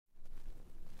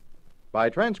By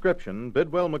transcription,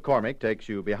 Bidwell McCormick takes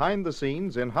you behind the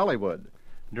scenes in Hollywood.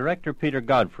 Director Peter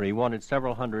Godfrey wanted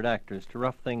several hundred actors to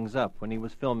rough things up when he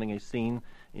was filming a scene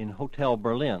in Hotel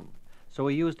Berlin, so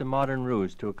he used a modern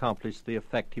ruse to accomplish the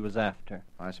effect he was after.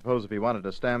 I suppose if he wanted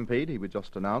a stampede, he would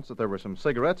just announce that there were some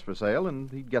cigarettes for sale, and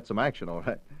he'd get some action, all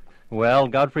right. Well,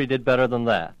 Godfrey did better than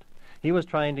that. He was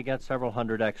trying to get several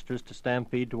hundred extras to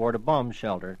stampede toward a bomb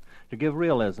shelter to give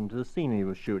realism to the scene he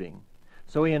was shooting.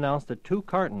 So he announced that 2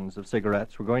 cartons of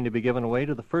cigarettes were going to be given away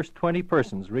to the first 20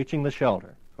 persons reaching the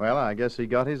shelter. Well, I guess he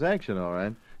got his action, all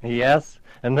right. Yes,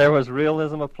 and there was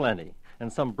realism aplenty,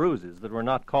 and some bruises that were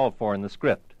not called for in the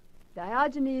script.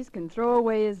 Diogenes can throw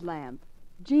away his lamp.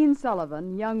 Jean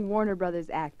Sullivan, young Warner Brothers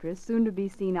actress, soon to be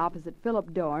seen opposite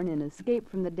Philip Dorn in Escape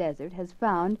from the Desert, has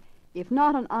found, if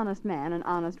not an honest man, an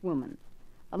honest woman.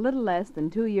 A little less than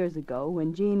 2 years ago,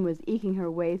 when Jean was eking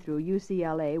her way through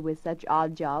UCLA with such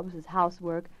odd jobs as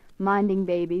housework, minding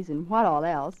babies, and what all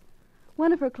else,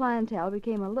 one of her clientele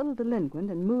became a little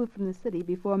delinquent and moved from the city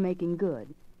before making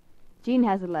good. Jean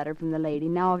has a letter from the lady,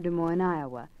 now of Des Moines,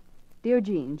 Iowa. Dear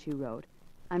Jean, she wrote,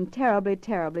 I'm terribly,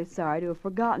 terribly sorry to have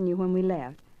forgotten you when we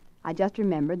left. I just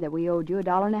remembered that we owed you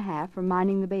 $1.50 for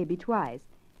minding the baby twice.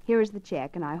 Here is the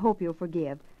check, and I hope you'll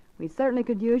forgive. We certainly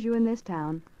could use you in this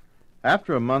town.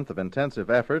 After a month of intensive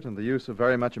effort and the use of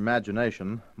very much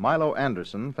imagination, Milo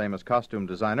Anderson, famous costume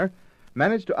designer,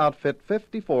 managed to outfit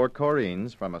 54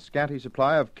 Corrines from a scanty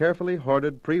supply of carefully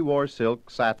hoarded pre-war silk,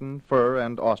 satin, fur,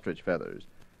 and ostrich feathers.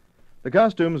 The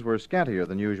costumes were scantier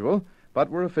than usual,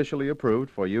 but were officially approved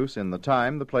for use in The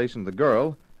Time, the Place, and the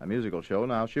Girl, a musical show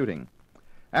now shooting.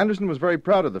 Anderson was very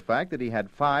proud of the fact that he had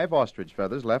 5 ostrich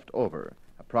feathers left over,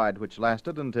 a pride which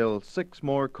lasted until 6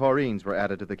 more Corrines were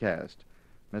added to the cast.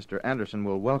 Mr. Anderson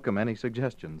will welcome any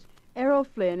suggestions. Errol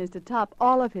Flynn is to top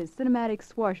all of his cinematic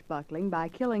swashbuckling by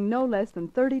killing no less than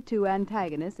 32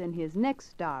 antagonists in his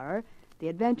next starrer, The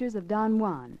Adventures of Don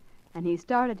Juan, and he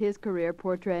started his career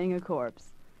portraying a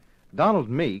corpse. Donald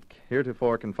Meek,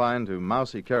 heretofore confined to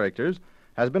mousy characters,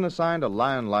 has been assigned a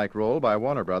lion-like role by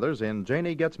Warner Brothers in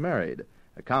Janie Gets Married,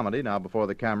 a comedy now before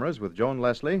the cameras with Joan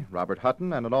Leslie, Robert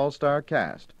Hutton, and an all-star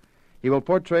cast. He will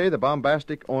portray the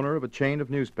bombastic owner of a chain of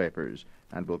newspapers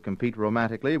and will compete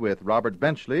romantically with Robert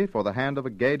Benchley for the hand of a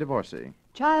gay divorcee.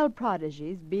 Child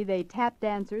prodigies, be they tap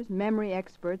dancers, memory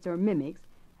experts, or mimics,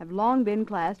 have long been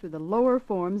classed with the lower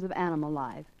forms of animal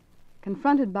life.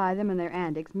 Confronted by them in their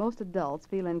antics, most adults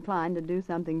feel inclined to do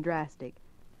something drastic.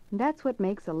 And that's what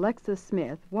makes Alexis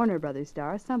Smith, Warner Brothers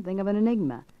star, something of an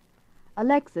enigma.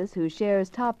 Alexis, who shares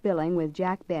top billing with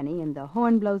Jack Benny in The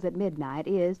Horn Blows at Midnight,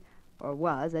 is, or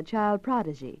was, a child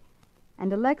prodigy.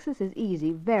 And Alexis is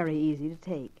easy, very easy to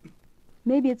take.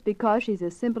 Maybe it's because she's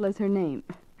as simple as her name,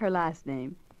 her last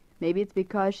name. Maybe it's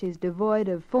because she's devoid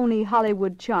of phony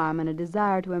Hollywood charm and a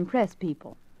desire to impress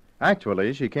people.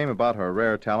 Actually, she came about her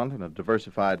rare talent in a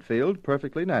diversified field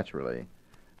perfectly naturally.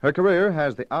 Her career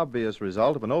has the obvious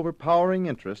result of an overpowering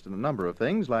interest in a number of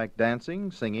things like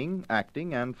dancing, singing,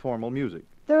 acting, and formal music.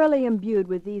 Thoroughly imbued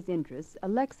with these interests,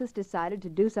 Alexis decided to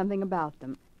do something about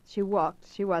them. She walked,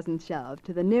 she wasn't shoved,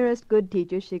 to the nearest good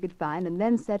teacher she could find and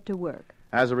then set to work.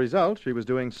 As a result, she was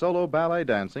doing solo ballet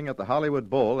dancing at the Hollywood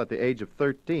Bowl at the age of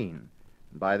 13.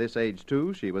 And by this age,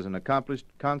 too, she was an accomplished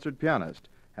concert pianist,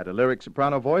 had a lyric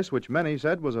soprano voice which many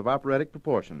said was of operatic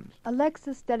proportions.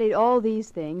 Alexis studied all these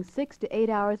things 6 to 8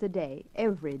 hours a day,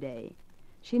 every day.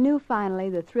 She knew finally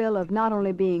the thrill of not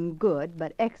only being good,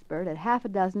 but expert at half a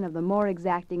dozen of the more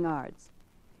exacting arts.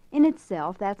 In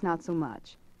itself, that's not so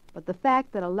much. But the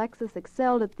fact that Alexis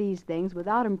excelled at these things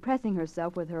without impressing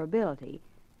herself with her ability,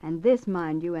 and this,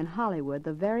 mind you, in Hollywood,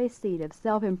 the very seat of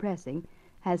self-impressing,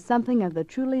 has something of the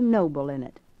truly noble in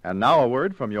it. And now a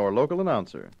word from your local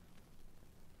announcer.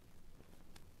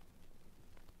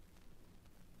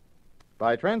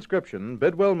 By transcription,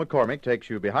 Bidwell McCormick takes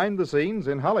you behind the scenes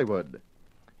in Hollywood.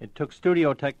 It took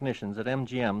studio technicians at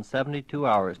MGM 72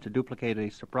 hours to duplicate a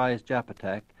surprise Jap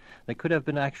attack that could have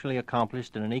been actually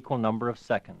accomplished in an equal number of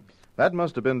seconds. That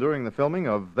must have been during the filming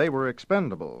of They Were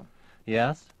Expendable.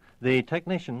 Yes, the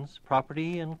technicians,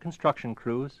 property and construction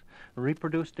crews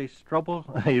reproduced a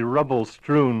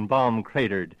rubble-strewn,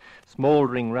 bomb-cratered,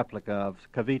 smoldering replica of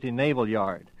Cavite Naval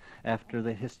Yard after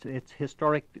its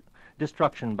historic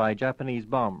destruction by Japanese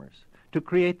bombers. To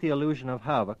create the illusion of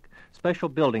havoc, special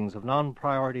buildings of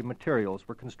non-priority materials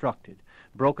were constructed.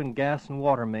 Broken gas and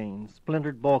water mains,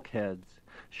 splintered bulkheads,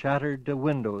 shattered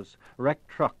windows, wrecked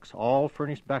trucks, all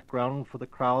furnished background for the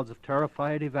crowds of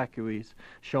terrified evacuees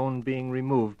shown being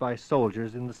removed by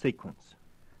soldiers in the sequence.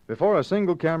 Before a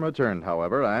single camera turned,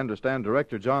 however, I understand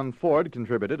director John Ford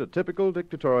contributed a typical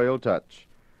dictatorial touch.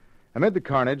 Amid the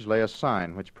carnage lay a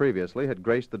sign which previously had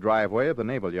graced the driveway of the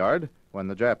naval yard when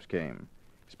the Japs came.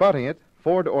 Spotting it,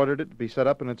 Ford ordered it to be set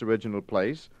up in its original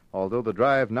place, although the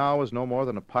drive now was no more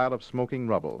than a pile of smoking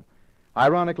rubble.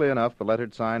 Ironically enough, the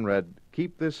lettered sign read,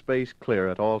 "Keep this space clear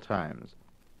at all times."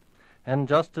 And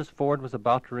just as Ford was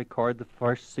about to record the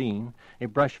first scene, a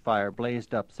brush fire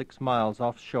blazed up 6 miles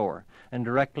offshore and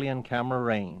directly in camera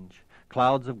range.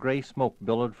 Clouds of gray smoke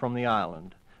billowed from the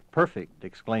island. "Perfect,"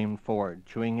 exclaimed Ford,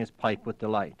 chewing his pipe with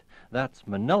delight. "That's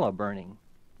Manila burning."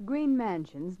 Green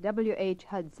Mansions, W.H.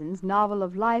 Hudson's novel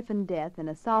of life and death in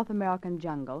a South American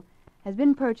jungle, has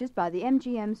been purchased by the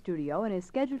MGM studio and is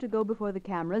scheduled to go before the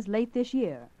cameras late this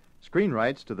year. Screen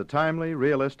rights to the timely,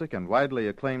 realistic, and widely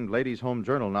acclaimed Ladies' Home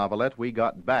Journal novelette We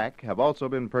Got Back have also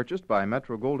been purchased by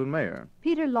Metro-Goldwyn-Mayer.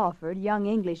 Peter Lawford, young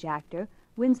English actor,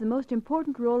 wins the most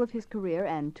important role of his career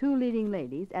and Two Leading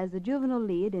Ladies as the juvenile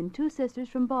lead in Two Sisters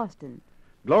from Boston.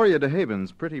 Gloria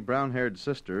DeHaven's pretty brown-haired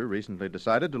sister recently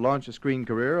decided to launch a screen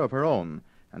career of her own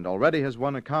and already has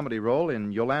won a comedy role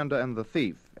in Yolanda and the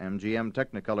Thief, MGM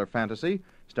Technicolor fantasy,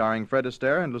 starring Fred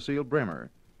Astaire and Lucille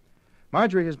Bremer.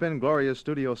 Marjorie has been Gloria's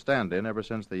studio stand-in ever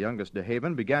since the youngest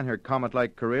DeHaven began her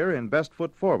comet-like career in Best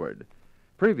Foot Forward.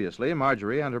 Previously,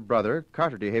 Marjorie and her brother,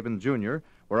 Carter DeHaven Jr.,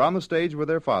 were on the stage with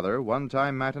their father,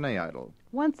 one-time matinee idol.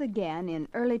 Once again, in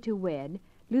Early to Wed,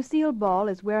 Lucille Ball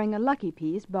is wearing a lucky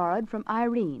piece borrowed from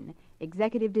Irene,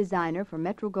 executive designer for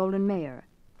Metro-Goldwyn-Mayer.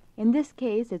 In this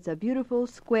case, it's a beautiful,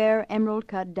 square,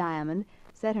 emerald-cut diamond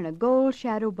set in a gold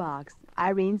shadow box,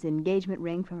 Irene's engagement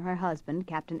ring from her husband,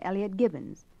 Captain Elliot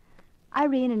Gibbons.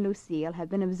 Irene and Lucille have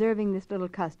been observing this little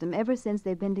custom ever since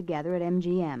they've been together at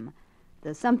MGM.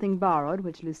 The something borrowed,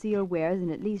 which Lucille wears in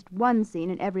at least one scene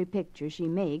in every picture she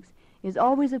makes, is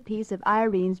always a piece of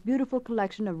Irene's beautiful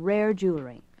collection of rare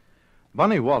jewelry.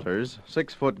 Bunny Walters,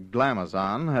 6-foot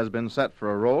glamazon, has been set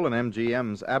for a role in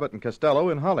MGM's Abbott and Costello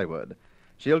in Hollywood.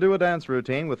 She'll do a dance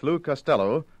routine with Lou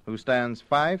Costello, who stands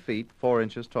 5 feet 4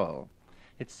 inches tall.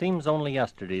 It seems only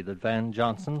yesterday that Van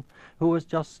Johnson, who was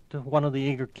just one of the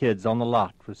eager kids on the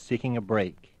lot, was seeking a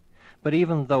break. But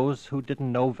even those who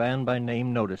didn't know Van by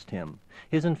name noticed him.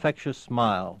 His infectious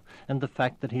smile and the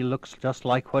fact that he looks just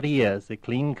like what he is, a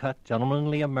clean-cut,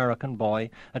 gentlemanly American boy,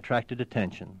 attracted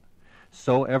attention.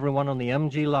 So everyone on the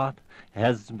MG lot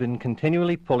has been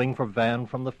continually pulling for Van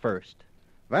from the first.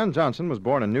 Van Johnson was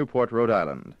born in Newport, Rhode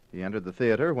Island. He entered the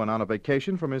theater when on a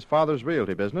vacation from his father's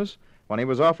realty business when he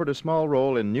was offered a small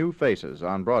role in New Faces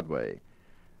on Broadway.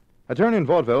 A turn in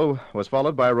vaudeville was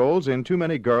followed by roles in Too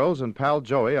Many Girls and Pal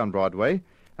Joey on Broadway,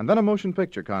 and then a motion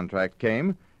picture contract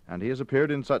came, and he has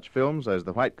appeared in such films as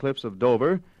The White Cliffs of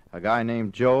Dover, A Guy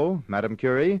Named Joe, Madame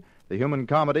Curie, the human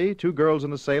comedy Two Girls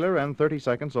and a Sailor, and 30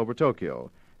 Seconds Over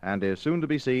Tokyo, and is soon to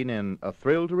be seen in A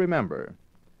Thrill to Remember.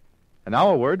 And now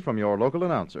a word from your local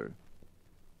announcer.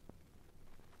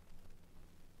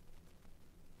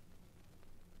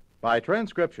 By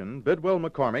transcription, Bidwell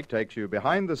McCormick takes you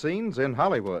behind the scenes in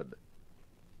Hollywood.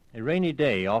 A rainy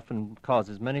day often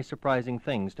causes many surprising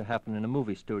things to happen in a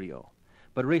movie studio.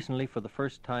 But recently, for the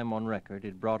first time on record,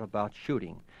 it brought about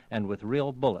shooting, and with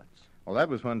real bullets. Well, that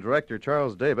was when director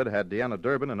Charles David had Deanna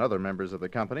Durbin and other members of the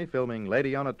company filming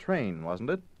Lady on a Train,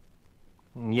 wasn't it?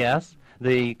 Yes,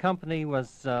 the company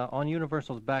was on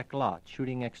Universal's back lot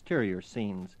shooting exterior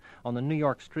scenes on the New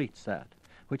York street set,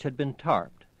 which had been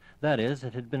tarped. That is,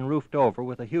 it had been roofed over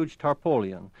with a huge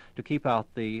tarpaulin to keep out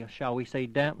the, shall we say,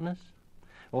 dampness.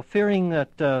 Well, fearing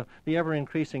that the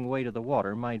ever-increasing weight of the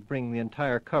water might bring the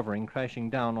entire covering crashing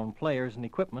down on players and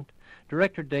equipment,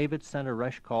 director David sent a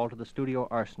rush call to the studio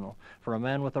arsenal for a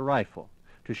man with a rifle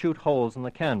to shoot holes in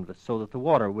the canvas so that the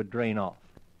water would drain off.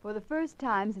 For the first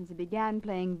time since he began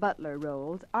playing butler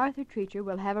roles, Arthur Treacher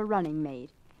will have a running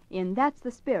mate. In That's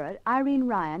the Spirit, Irene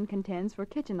Ryan contends for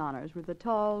kitchen honors with the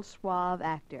tall, suave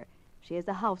actor. She is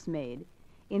a housemaid.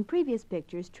 In previous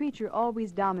pictures, Treacher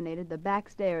always dominated the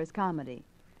backstairs comedy.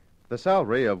 The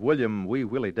salary of William Wee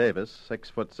Willie Davis,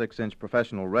 6-foot 6-inch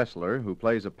professional wrestler who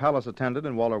plays a palace attendant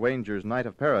in Waller Wanger's Night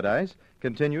of Paradise,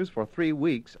 continues for 3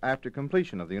 weeks after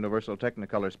completion of the Universal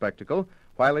Technicolor spectacle,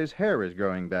 while his hair is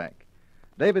growing back.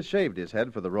 Davis shaved his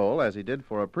head for the role, as he did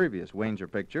for a previous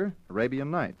Wanger picture,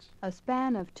 Arabian Nights. A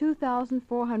span of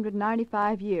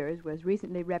 2,495 years was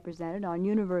recently represented on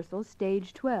Universal's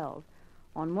Stage 12.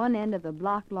 On one end of the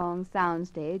block-long sound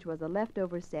stage was a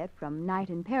leftover set from Night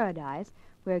in Paradise,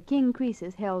 where King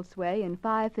Croesus held sway in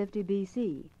 550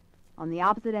 B.C. On the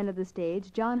opposite end of the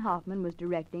stage, John Hoffman was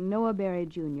directing Noah Berry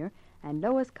Jr. and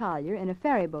Lois Collier in a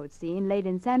ferryboat scene laid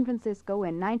in San Francisco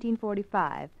in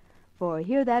 1945 for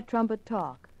Hear That Trumpet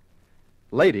Talk.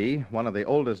 Lady, one of the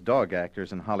oldest dog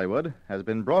actors in Hollywood, has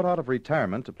been brought out of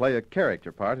retirement to play a character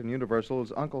part in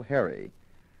Universal's Uncle Harry.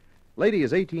 Lady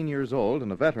is 18 years old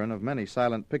and a veteran of many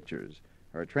silent pictures.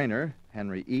 Her trainer,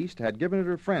 Henry East, had given it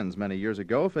her friends many years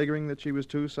ago, figuring that she was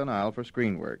too senile for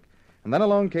screen work. And then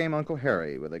along came Uncle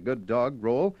Harry with a good dog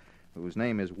role, whose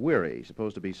name is Weary,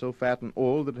 supposed to be so fat and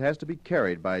old that it has to be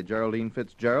carried by Geraldine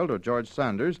Fitzgerald or George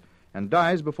Sanders, and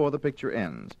dies before the picture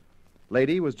ends.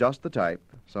 Lady was just the type,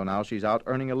 so now she's out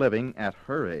earning a living at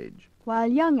her age. While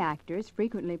young actors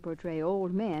frequently portray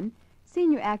old men,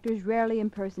 senior actors rarely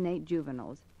impersonate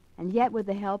juveniles. And yet, with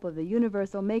the help of the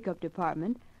Universal Makeup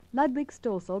Department, Ludwig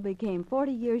Stoessel became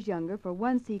 40 years younger for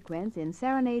one sequence in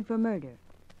Serenade for Murder.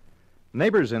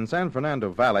 Neighbors in San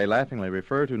Fernando Valley laughingly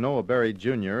refer to Noah Berry,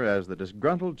 Jr. as the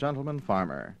disgruntled gentleman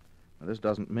farmer. Now, this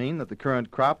doesn't mean that the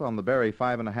current crop on the Berry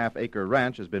 5.5-acre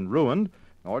ranch has been ruined,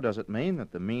 nor does it mean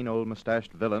that the mean old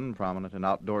mustached villain prominent in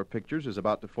outdoor pictures is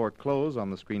about to foreclose on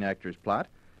the screen actor's plot.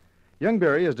 Young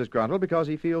Berry is disgruntled because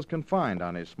he feels confined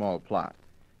on his small plot.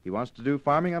 He wants to do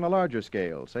farming on a larger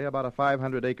scale, say about a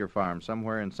 500-acre farm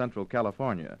somewhere in central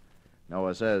California.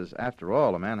 Noah says, after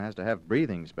all, a man has to have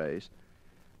breathing space.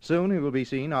 Soon he will be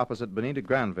seen opposite Benita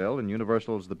Granville in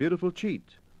Universal's The Beautiful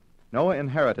Cheat. Noah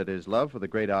inherited his love for the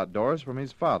great outdoors from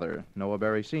his father, Noah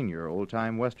Berry Sr.,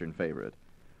 old-time Western favorite.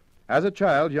 As a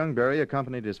child, young Berry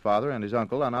accompanied his father and his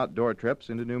uncle on outdoor trips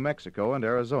into New Mexico and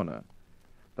Arizona.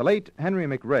 The late Henry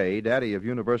McRae, daddy of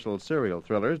Universal's serial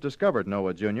thrillers, discovered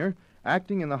Noah Jr.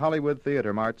 acting in the Hollywood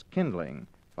Theater Mart's Kindling,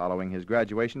 following his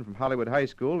graduation from Hollywood High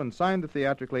School, and signed the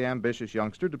theatrically ambitious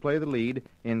youngster to play the lead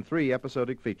in 3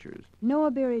 episodic features.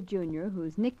 Noah Berry, Jr.,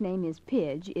 whose nickname is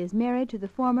Pidge, is married to the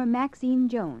former Maxine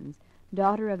Jones,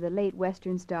 daughter of the late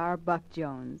Western star Buck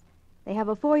Jones. They have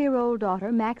a 4-year-old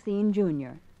daughter, Maxine,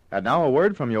 Jr. And now a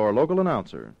word from your local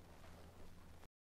announcer.